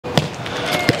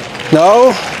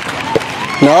No.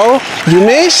 No. You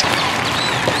miss?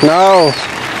 No.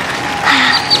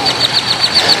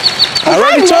 I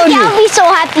already told you. I'll be so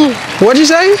happy. What'd you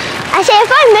say? I said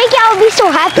if I make it, I'll be so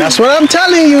happy. That's what I'm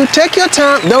telling you. Take your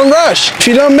time. Don't rush. If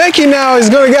you don't make it now, it's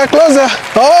gonna get closer.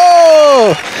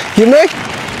 Oh, you make.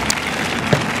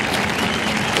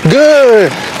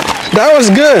 Good. That was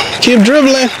good. Keep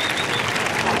dribbling.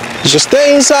 Just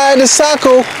stay inside the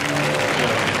circle.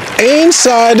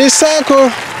 Inside the circle.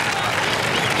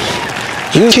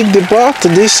 You kick the ball to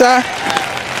this side,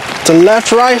 to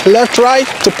left, right,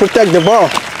 to protect the ball.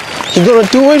 You're gonna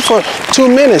do it for 2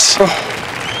 minutes.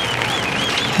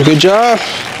 Good job.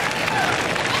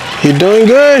 You're doing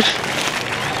good.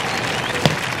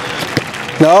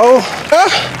 No.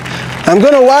 I'm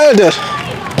gonna wild it.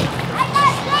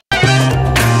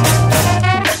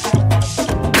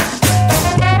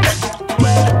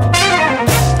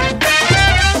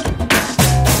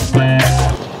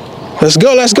 Let's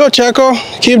go, Chaco.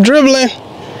 Keep dribbling.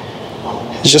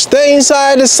 Just stay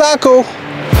inside the circle.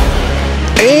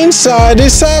 Inside the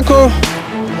circle.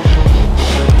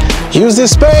 Use the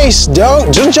space.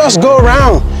 Don't just go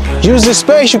around. Use the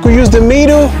space. You could use the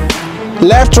middle.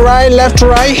 Left, right, left,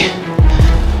 right.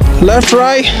 Left,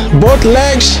 right. Both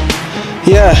legs.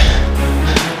 Yeah.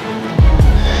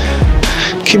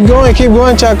 Keep going,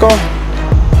 Chaco.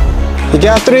 You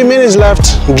got 3 minutes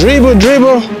left. Dribble,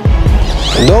 dribble.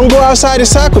 Don't go outside the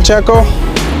circle, Chaco.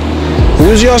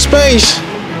 Use your space.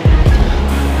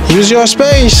 Use your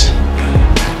space.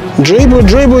 Dribble,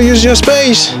 dribble, use your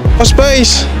space.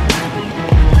 Space.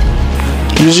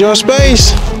 Use your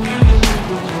space.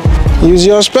 Use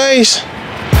your space.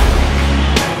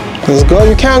 Let's go.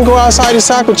 You can't go outside the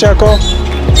circle, Chaco.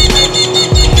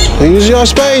 Use your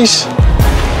space.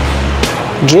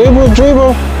 Dribble,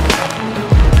 dribble.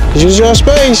 Use your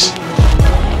space.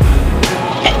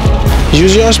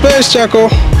 Use your space, Chaco.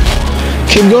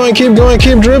 Keep going, keep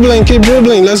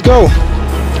dribbling, let's go.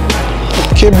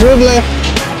 Keep dribbling.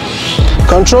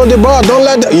 Control the ball, don't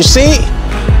let the, you see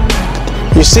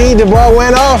the ball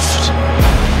went off.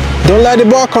 Don't let the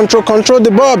ball control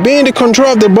the ball. Be in the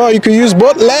control of the ball. You can use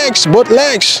both legs.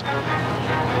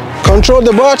 Control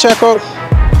the ball, Chaco.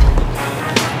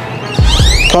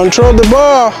 Control the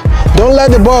ball. Don't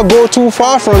let the ball go too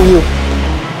far from you.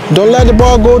 Don't let the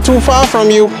ball go too far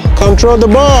from you. Control the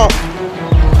ball.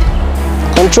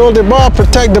 Control the ball.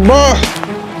 Protect the ball.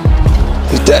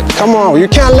 Come on. You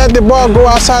can't let the ball go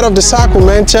outside of the circle,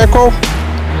 man. Chaco.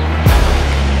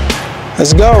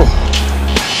 Let's go.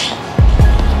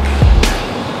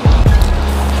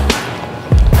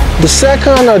 The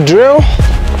second drill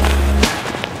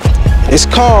is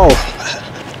called,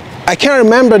 I can't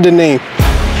remember the name,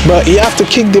 but you have to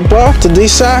kick the ball to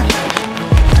this side,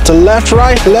 to left,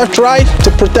 right,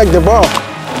 to protect the ball.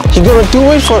 You're gonna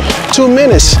do it for 2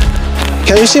 minutes.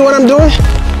 Can you see what I'm doing?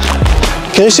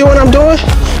 Can you see what I'm doing?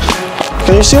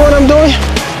 Can you see what I'm doing?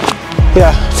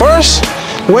 Yeah, first,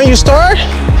 when you start,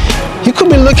 you could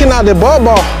be looking at the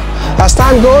ball. As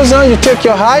time goes on, you take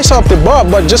your eyes off the ball,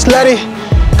 but just let it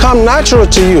come natural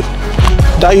to you.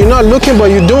 That you're not looking,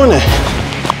 but you're doing it.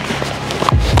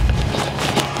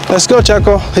 Let's go,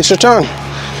 Chaco. It's your turn.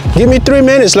 Give me 3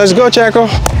 minutes. Let's go, Chaco.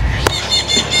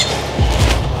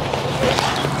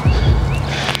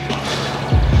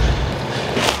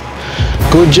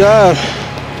 Good job.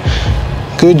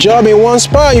 Good job in one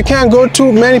spot. You can't go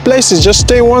too many places. Just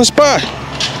stay in one spot.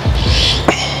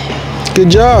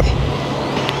 Good job.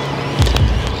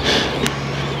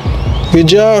 Good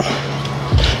job.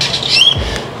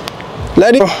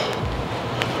 Let it go.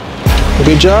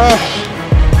 Good job.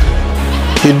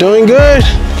 You're doing good.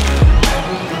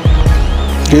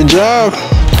 Good job.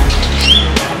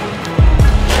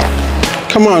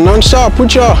 Come on, non-stop.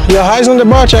 Put your eyes on the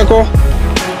ball, Chaco.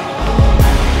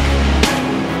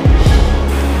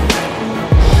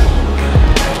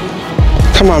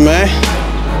 Come on, man.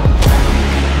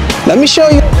 Let me show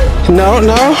you. No.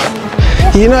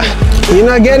 You're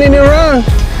not getting it wrong.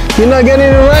 You're not getting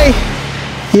it right.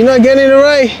 You're not getting it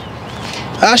right.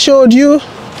 I showed you.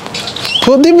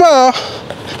 Put the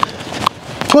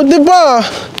ball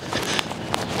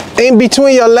in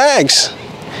between your legs.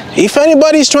 If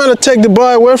anybody's trying to take the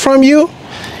ball away from you,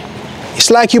 it's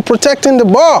like you're protecting the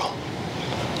ball.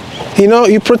 You know,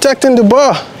 you're protecting the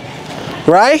ball,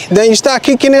 right? Then you start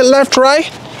kicking it left,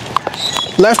 right,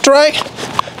 left, right,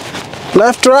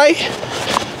 left, right,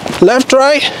 left,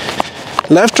 right,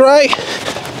 left, right,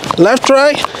 left,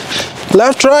 right,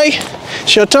 left, right.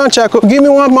 It's your turn, Chaco. Give me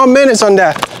 1 more minute on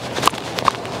that.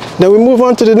 Then we move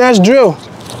on to the next drill.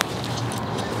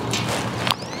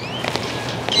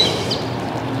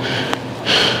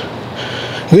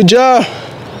 Good job.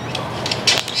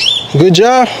 Good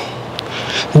job.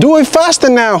 Do it faster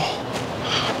now.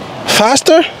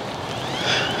 Faster.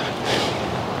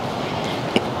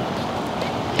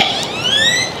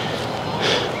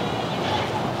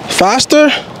 Faster.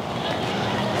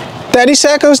 30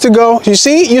 seconds to go. You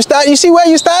see? You see where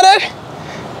you started?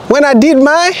 When I did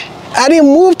mine, I didn't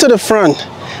move to the front.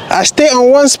 I stayed on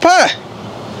one spot.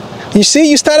 You see,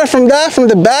 you started from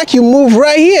the back, you move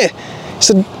right here.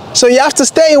 So you have to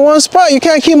stay in one spot. You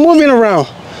can't keep moving around.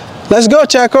 Let's go,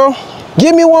 Chaco.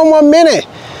 Give me one more minute,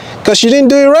 because you didn't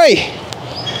do it right.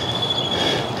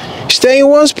 Stay in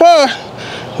one spot.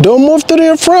 Don't move to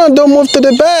the front, don't move to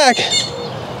the back.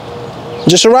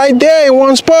 Just right there in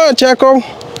one spot, Chaco.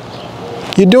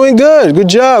 You're doing good. Good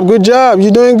job, good job.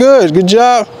 You're doing good. Good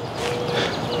job.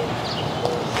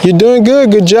 You're doing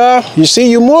good. Good job. You see,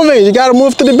 you're moving. You got to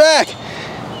move to the back.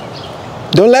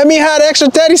 Don't let me add extra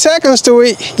 30 seconds to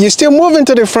it. You're still moving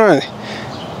to the front.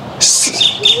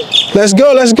 Let's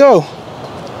go, let's go.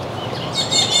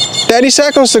 30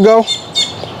 seconds to go.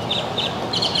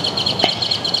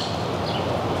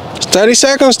 30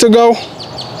 seconds to go.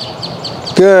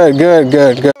 Good, good,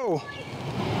 good, good.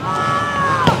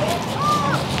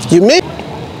 You missed.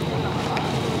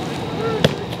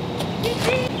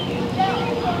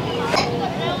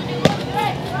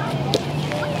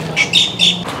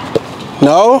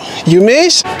 No, you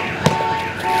missed.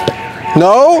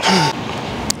 No.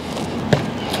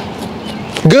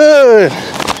 Good.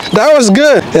 That was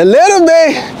good. A little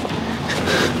bit.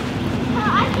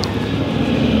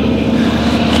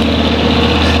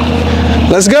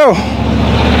 Let's go.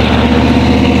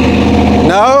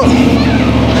 No.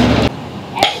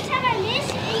 Every time I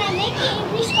miss, can I make it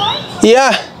increase points?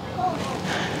 Yeah.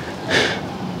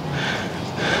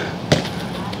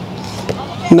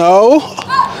 No.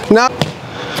 No.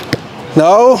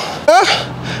 No.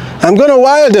 I'm gonna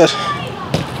wild it.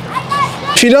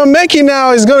 If you don't make it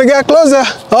now, it's gonna get closer.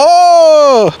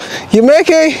 Oh, you make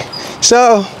it.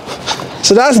 So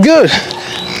that's good.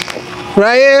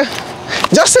 Right here.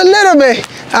 Just a little bit.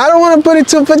 I don't want to put it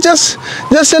too, but just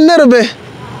a little bit.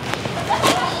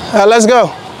 Let's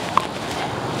go.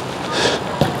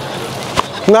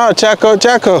 No, Chaco,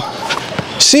 Chaco.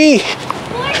 See.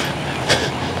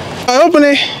 I open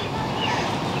it.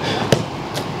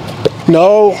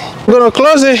 No. I'm gonna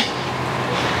close it.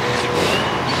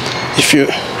 If you.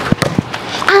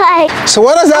 So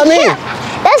what does that mean?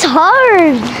 That's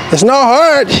hard. It's not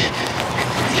hard.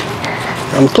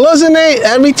 I'm closing it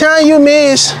every time you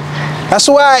miss. That's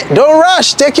why, don't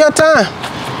rush, take your time.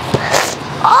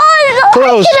 Oh, no,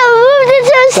 Close. I should have moved it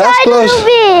to the side a little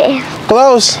bit.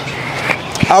 Close.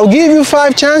 I'll give you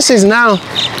 5 chances now.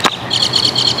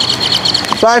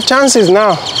 5 chances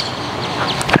now.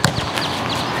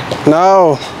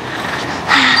 No.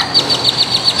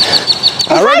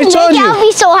 I already told you. I'll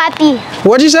be so happy.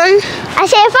 What'd you say? I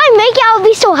said if I make it, I'll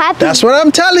be so happy. That's what I'm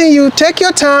telling you. Take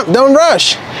your time. Don't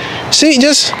rush. See,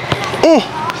 just.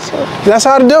 That's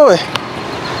how to do it.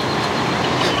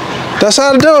 That's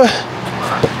how to do it.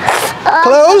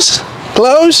 Close.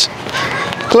 Close.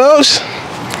 Close.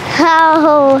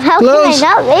 How Close. can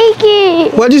I not make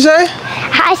it? What'd you say?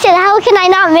 I said, how can I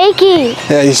not make it?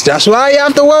 Yeah, that's why you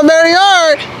have to work very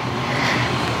hard.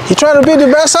 You try to be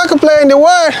the best soccer player in the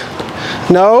world.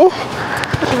 No.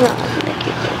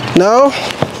 No.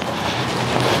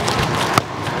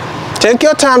 Take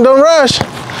your time, don't rush.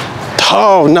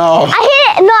 Oh, no. I hit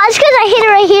it. No, it's because I hit it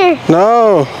right here.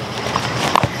 No.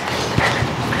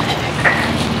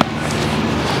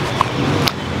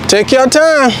 Take your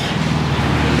time.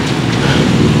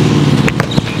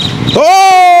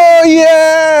 Oh,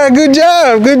 yeah. Good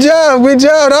job. Good job. Good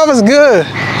job. That was good.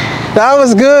 That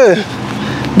was good.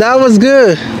 That was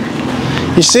good.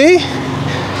 You see?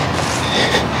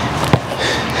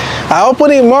 I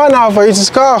open it more now for you to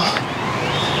score.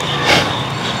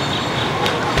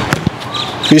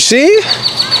 You see?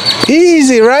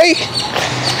 Easy, right?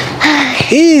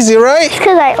 Easy, right? It's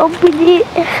because I opened it.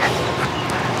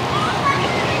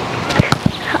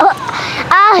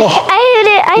 I hit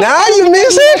it. Now you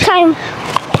miss it? Time.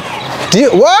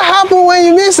 What happened when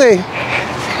you miss it?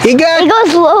 It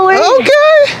goes lower.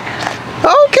 Okay.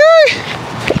 Okay.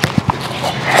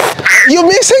 You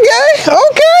miss again?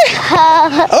 Okay.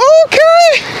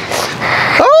 Okay.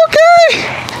 Okay.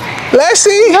 Let's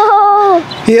see. No.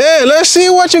 Yeah, let's see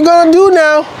what you're gonna do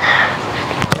now.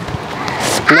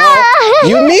 No.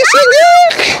 You miss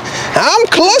again? I'm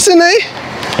closing it.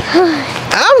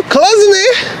 I'm closing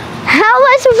it. How am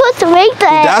I supposed to make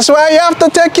that? That's why you have to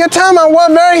take your time and work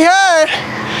very hard.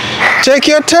 Take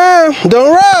your time.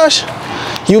 Don't rush.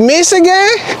 You miss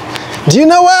again? Do you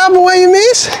know what happened when you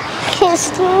miss? I can't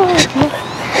stop.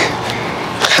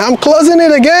 I'm closing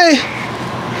it again.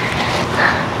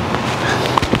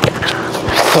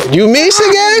 Oh, you miss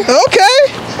again? Okay.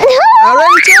 I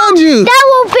already told you. That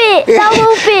won't fit. That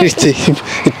won't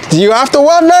fit. You have to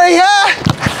work very hard.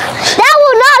 That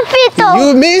will not fit though.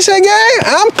 You miss again?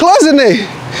 I'm closing it.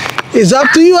 It's up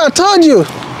to you. I told you.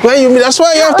 That's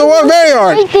why you have to work very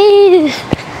hard. Like this.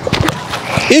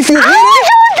 If you hit it,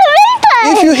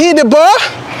 if you hit the ball,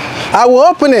 I will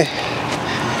open it.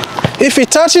 If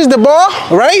it touches the ball,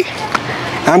 right?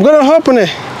 I'm gonna open it.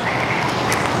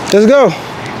 Let's go.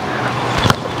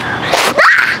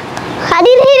 I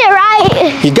didn't hit it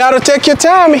right. You gotta take your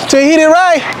time to hit it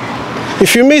right.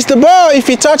 If you miss the ball, if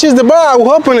it touches the ball, I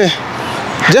will open it.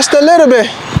 Just a little bit.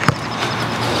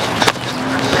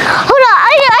 Hold on,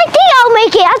 I think I'll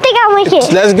make it. I think I'll make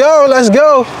it. Let's go, let's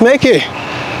go. Make it.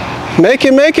 Make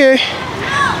it, make it.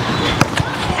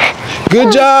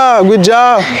 Good job, good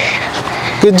job.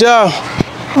 Good job.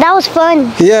 That was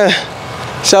fun. Yeah.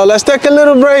 So let's take a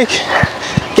little break.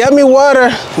 Get me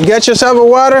water. Get yourself a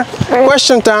water.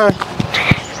 Question time.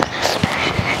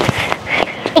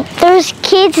 There's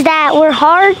kids that were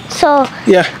hard, so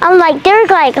yeah. I'm like, they're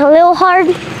like a little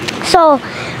hard. So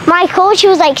my coach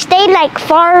was like, stay like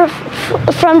far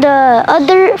from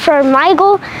my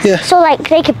goal. Yeah. So like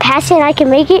they could pass it and I can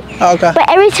make it. Okay. But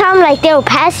every time like they'll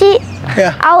pass it,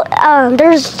 yeah.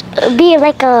 There's be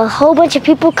like a whole bunch of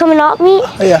people coming at me.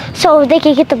 Yeah. So they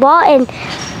can get the ball, and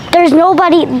there's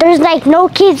like no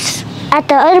kids at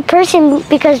the other person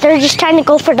because they're just trying to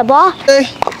go for the ball. Hey.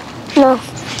 No.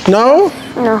 No?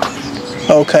 No.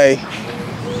 Okay.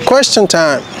 Question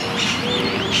time.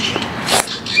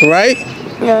 Right?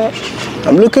 No.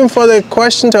 I'm looking for the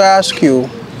question to ask you.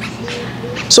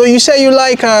 So you say you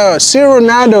like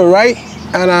Ronaldo, right?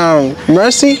 And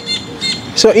Messi.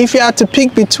 So if you had to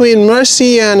pick between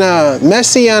Messi and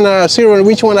Messi and Ronaldo,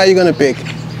 which one are you gonna pick?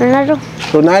 Ronaldo.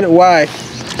 Ronaldo. Why?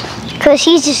 Because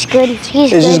he's just good.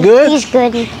 He's just good? He's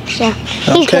good. Yeah.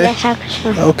 He's good at soccer.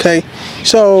 So. Okay.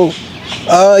 So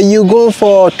you going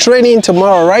for training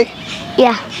tomorrow, right?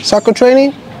 Yeah. Soccer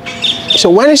training? So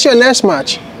when is your next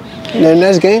match? The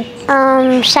next game?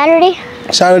 Saturday.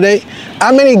 Saturday.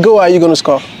 How many goals are you gonna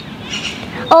score?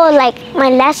 Oh, like my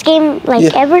last game,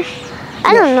 like ever?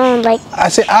 I don't know, like. I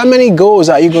said, how many goals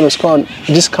are you gonna score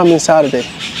this coming Saturday?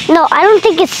 No, I don't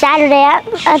think it's Saturday.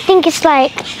 I think it's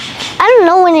like, I don't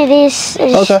know when it is.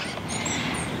 Okay.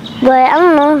 But I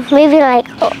don't know, maybe like.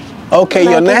 Okay,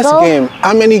 your next game.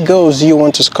 How many goals do you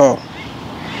want to score?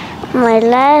 My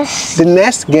last. The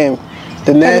next game.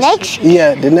 The next?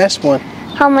 Yeah, the next one.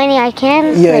 How many I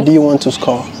can? Yeah, like, do you want to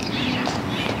score?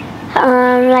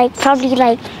 Like probably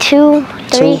like 2,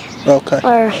 3. 2? Okay.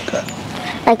 Or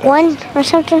like 1 or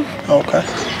something. Okay.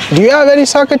 Do you have any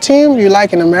soccer team you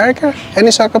like in America?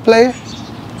 Any soccer player?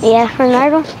 Yeah,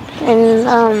 Ronaldo.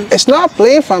 And It's not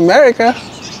playing for America.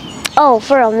 Oh,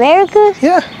 for America?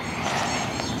 Yeah.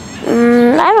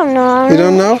 I don't know. You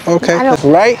don't know? Okay.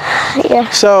 Right? Yeah.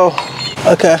 So,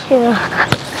 okay. Yeah.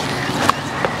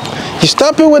 You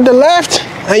stop it with the left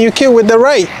and you kick with the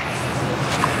right.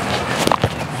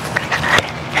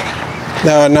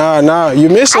 No, you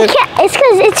miss it. I can't, it's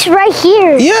because it's right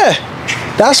here. Yeah,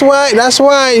 that's why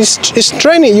it's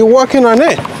training. You're working on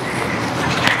it.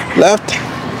 Left,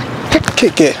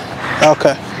 kick it.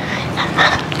 Okay.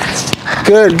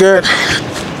 Good. Good.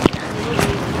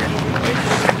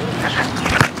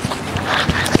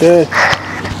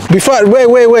 Before,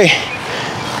 wait.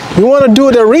 We want to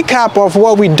do the recap of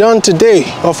what we done today,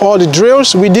 of all the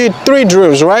drills. We did 3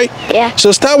 drills, right? Yeah.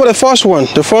 So start with the first one,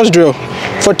 the first drill,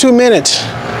 for 2 minutes.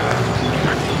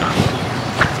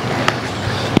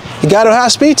 You gotta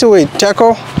have speed to it,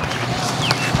 Checo.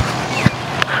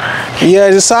 Yeah,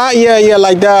 the side, yeah,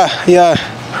 like that, yeah.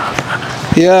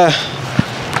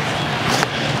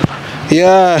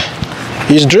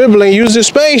 He's dribbling, use the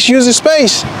space. Use the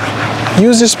space.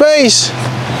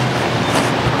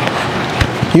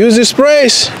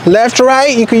 Left,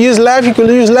 right, you can use left,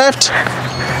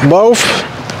 both.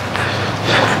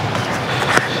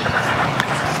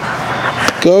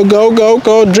 Go,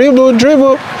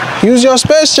 dribble. Use your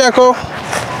space, Checo.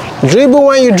 Dribble,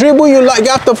 when you dribble, you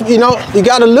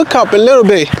gotta look up a little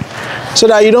bit so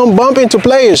that you don't bump into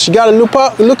players. You gotta look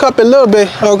up a little bit,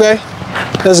 okay?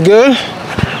 That's good.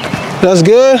 Let's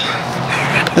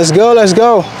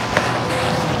go.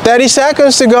 30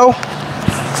 seconds to go.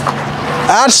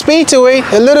 Add speed to it,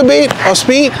 a little bit of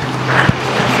speed.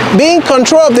 Be in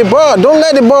control of the ball. Don't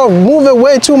let the ball move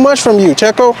away too much from you,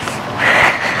 Checo.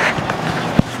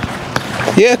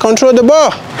 Yeah, control the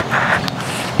ball.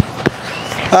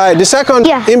 All right, the second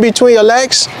in between your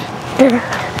legs.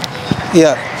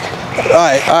 Yeah.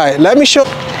 All right. Let me show.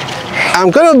 I'm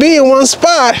gonna be in one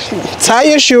spot. Tie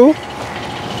your shoe.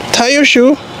 Tie your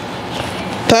shoe.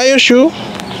 Tie your shoe.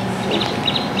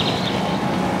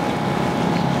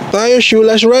 Tie your shoe.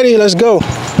 Let's ready. Let's go.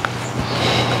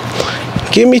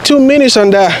 Give me 2 minutes on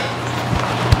that.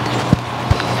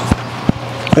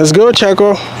 Let's go,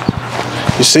 Chaco.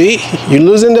 You see, you're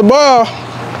losing the ball.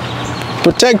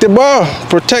 Protect the ball.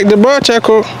 Protect the ball,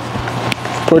 Chaco.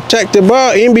 Protect the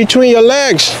ball in between your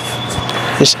legs.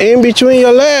 It's in between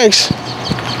your legs.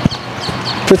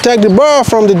 Protect the ball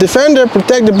from the defender.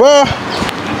 Protect the ball.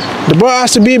 The ball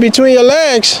has to be between your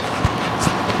legs.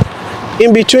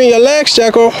 In between your legs,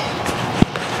 Chaco.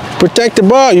 Protect the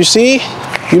ball, you see?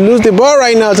 You lose the ball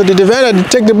right now to the defender to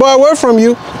take the ball away from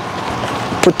you.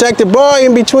 Protect the ball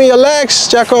in between your legs,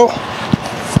 Chaco.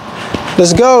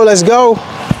 Let's go, let's go.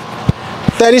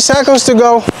 30 seconds to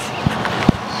go.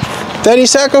 30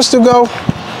 seconds to go.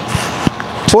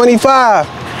 25.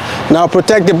 Now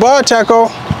protect the ball, Chaco.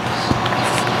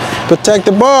 Protect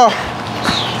the ball.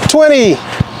 20.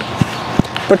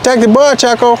 Protect the ball,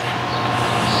 Chaco.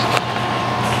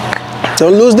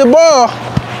 Don't lose the ball.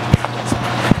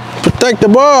 Protect the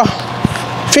ball.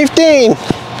 15.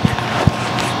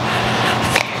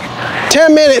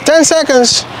 10 minutes, 10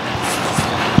 seconds.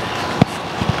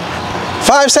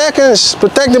 5 seconds.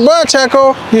 Protect the ball,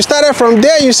 Chaco. You started from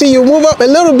there. You see, you move up a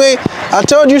little bit. I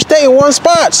told you stay in one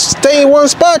spot. Stay in one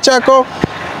spot, Chaco.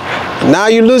 Now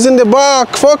you're losing the ball.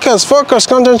 Focus, focus,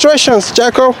 concentration,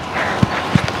 Chaco.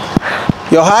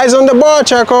 Your eyes on the ball,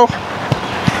 Chaco.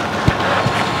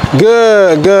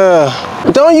 Good, good.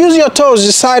 Don't use your toes,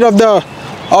 the side of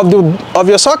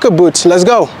your soccer boots. Let's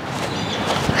go.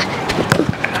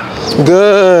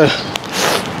 Good.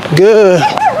 Good.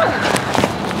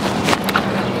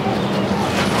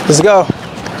 Let's go.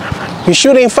 You're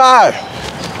shooting 5.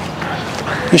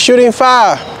 You're shooting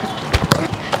 5.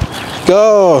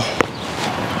 Go.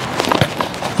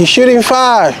 You're shooting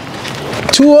 5.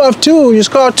 2 of 2. You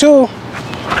scored 2.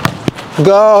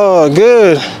 Go.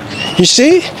 Good. You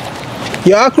see?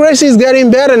 Your accuracy is getting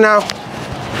better now.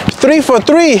 3 for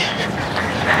 3.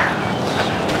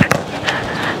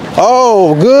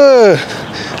 Oh, good.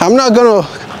 I'm not gonna.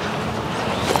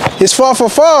 It's 4 for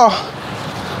 4.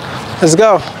 Let's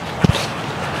go.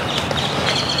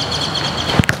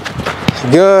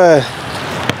 Good.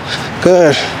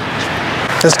 Good.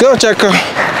 Let's go, Chaco.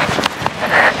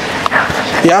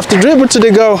 You have to dribble to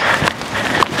the goal.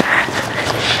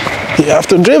 You have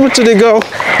to dribble to the goal.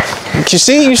 You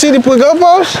see the goal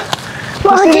post?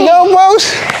 You see the goal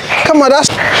post? Come on, that's.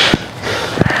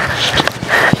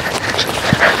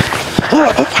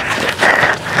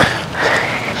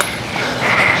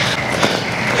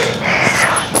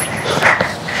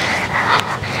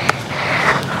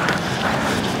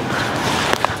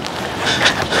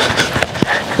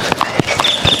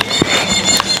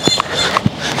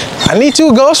 I need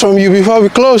 2 goals from you before we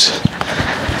close.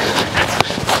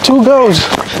 2 goals.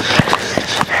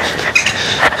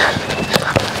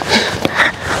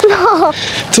 No.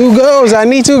 2 goals. I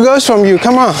need 2 goals from you.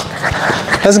 Come on.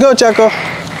 Let's go, Chaco.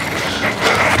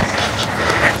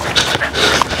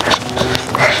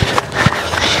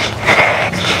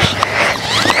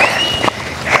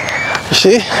 You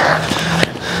see?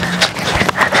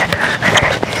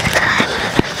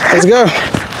 Let's go.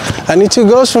 I need 2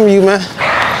 goals from you, man.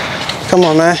 Come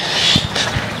on, man.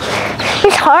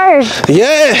 It's hard.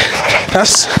 Yeah,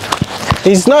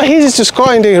 it's not easy to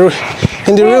score in the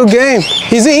real game.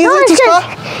 Is it easy to score?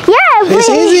 Yeah, but it's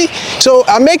easy. So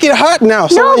I make it hard now.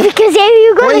 So no, because if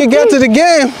you go when you get to the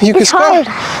game, you can score. Hard.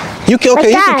 You can,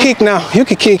 okay, like you can kick now. You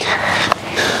can kick.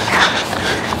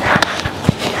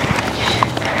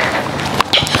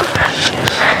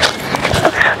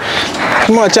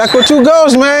 Come on, Chaco, 2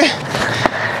 goals, man.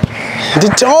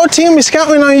 The whole team is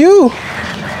counting on you.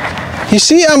 You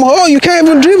see, I'm whole. You can't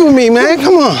even dribble me, man.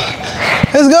 Come on.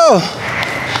 Let's go.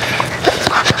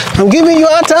 I'm giving you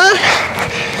our time.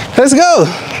 Let's go.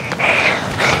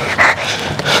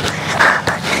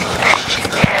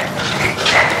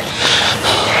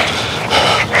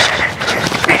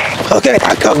 Okay,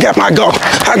 I go get my goal.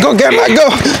 I go get my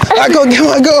goal. I go get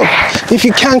my goal. If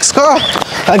you can't score,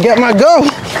 I get my goal.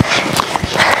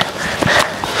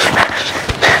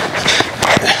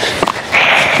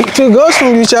 Two goals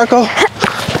from you, Chaco.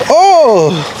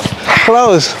 Oh,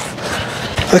 close.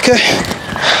 Okay,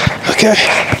 okay.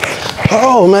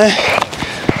 Oh man,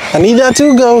 I need that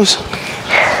 2 goals.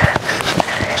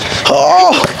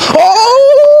 Oh,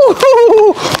 oh.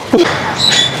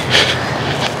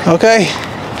 Okay.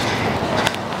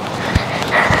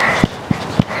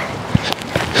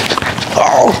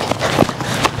 Oh.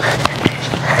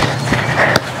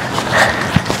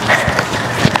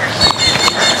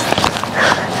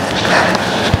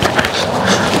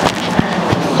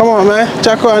 Come on, man.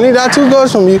 Chaco, I need that 2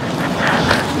 goals from you.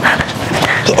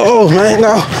 Oh, man,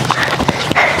 no.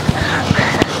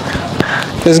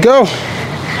 Let's go.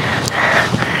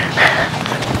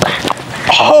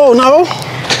 Oh, no.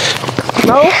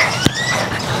 No.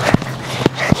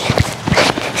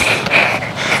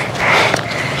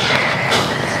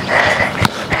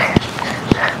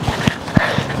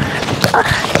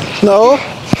 No.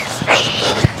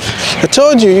 I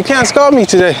told you can't score me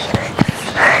today.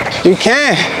 You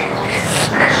can't.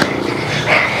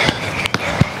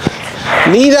 I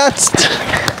need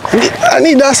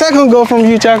that second goal from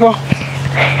you, Chaco.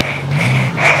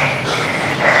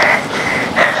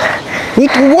 We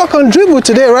work on dribble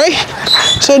today, right?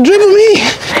 So dribble me.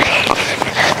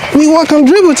 We work on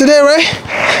dribble today, right?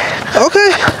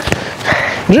 Okay.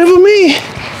 Dribble me.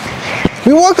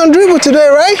 We work on dribble today,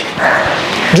 right?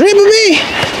 Dribble me.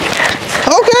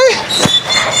 Okay.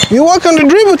 We work on the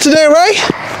dribble today, right?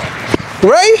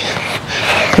 Right?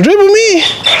 Dribble me.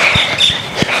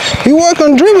 We work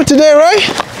on dribble today, right?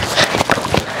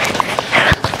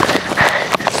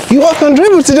 You work on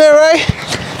dribble today, right?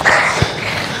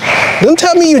 Don't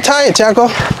tell me you're tired, Chaco.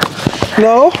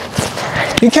 No.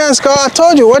 You can't score. I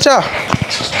told you. Watch out.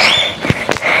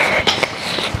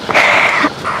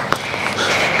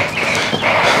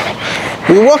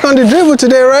 We work on the dribble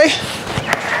today, right?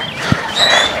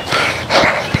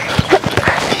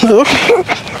 No.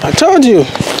 I told you.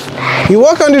 You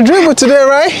work on the dribble today,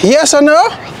 right? Yes or no?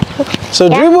 So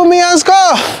dribble me and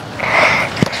score.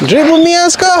 Dribble me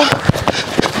and score.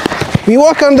 We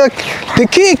work on the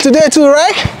kick today too,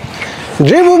 right?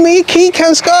 Dribble me, kick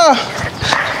and score.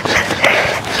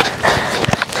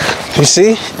 You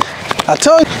see? I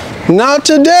told you. Not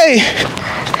today.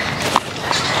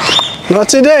 Not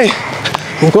today.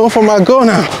 I'm going for my goal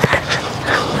now.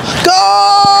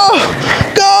 Go!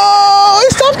 Go! He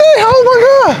stopped it! Oh my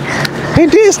God! He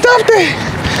did stop it!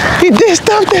 He did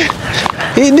stop it!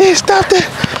 He did stop it!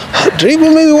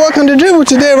 Dribble me, we work on the dribble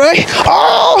today, right?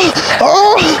 Oh!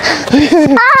 Oh!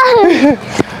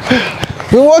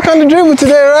 We work on the dribble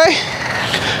today, right?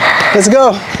 Let's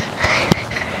go.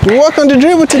 We work on the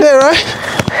dribble today, right?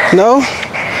 No.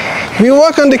 We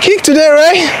work on the kick today,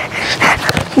 right?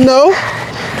 No.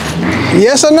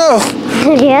 Yes or no?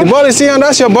 Yeah. The ball is here and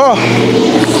that's your ball.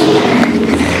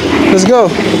 Let's go.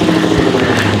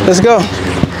 Let's go.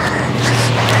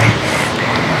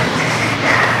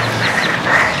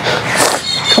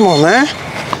 Come on, man.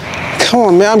 Come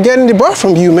on, man. I'm getting the ball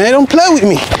from you, man. Don't play with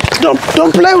me. Don't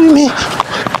play with me.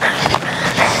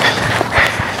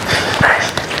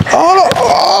 Oh,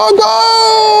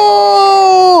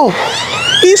 goal!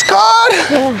 He scored.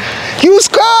 Yeah. You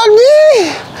scored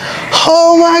me.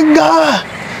 Oh my God.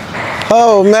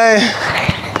 Oh man.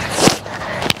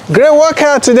 Great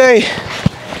workout today.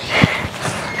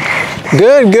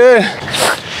 Good, good.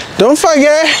 Don't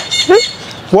forget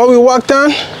what we worked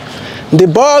on. The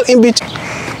ball in between.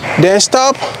 Then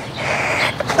stop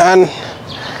and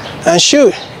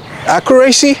shoot.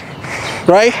 Accuracy,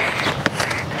 right?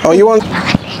 Oh, you want?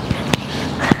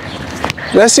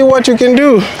 Let's see what you can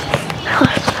do.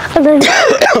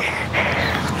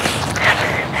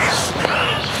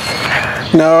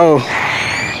 No.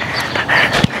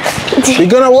 We're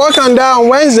gonna work on that on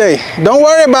Wednesday. Don't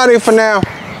worry about it for now.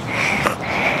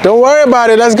 Don't worry about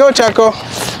it. Let's go, Chaco.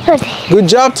 Good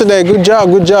job today. Good job.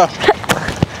 Good job.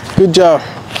 Good job.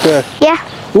 Good. Yeah.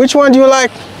 Which one do you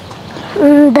like?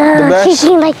 The best?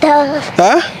 kicking, like the.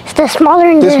 Huh? It's the smaller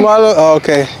and the smaller. Oh,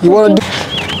 okay. You wanna do?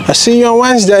 I see you on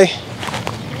Wednesday.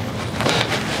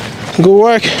 Good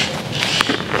work.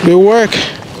 Good work.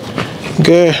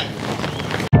 Good.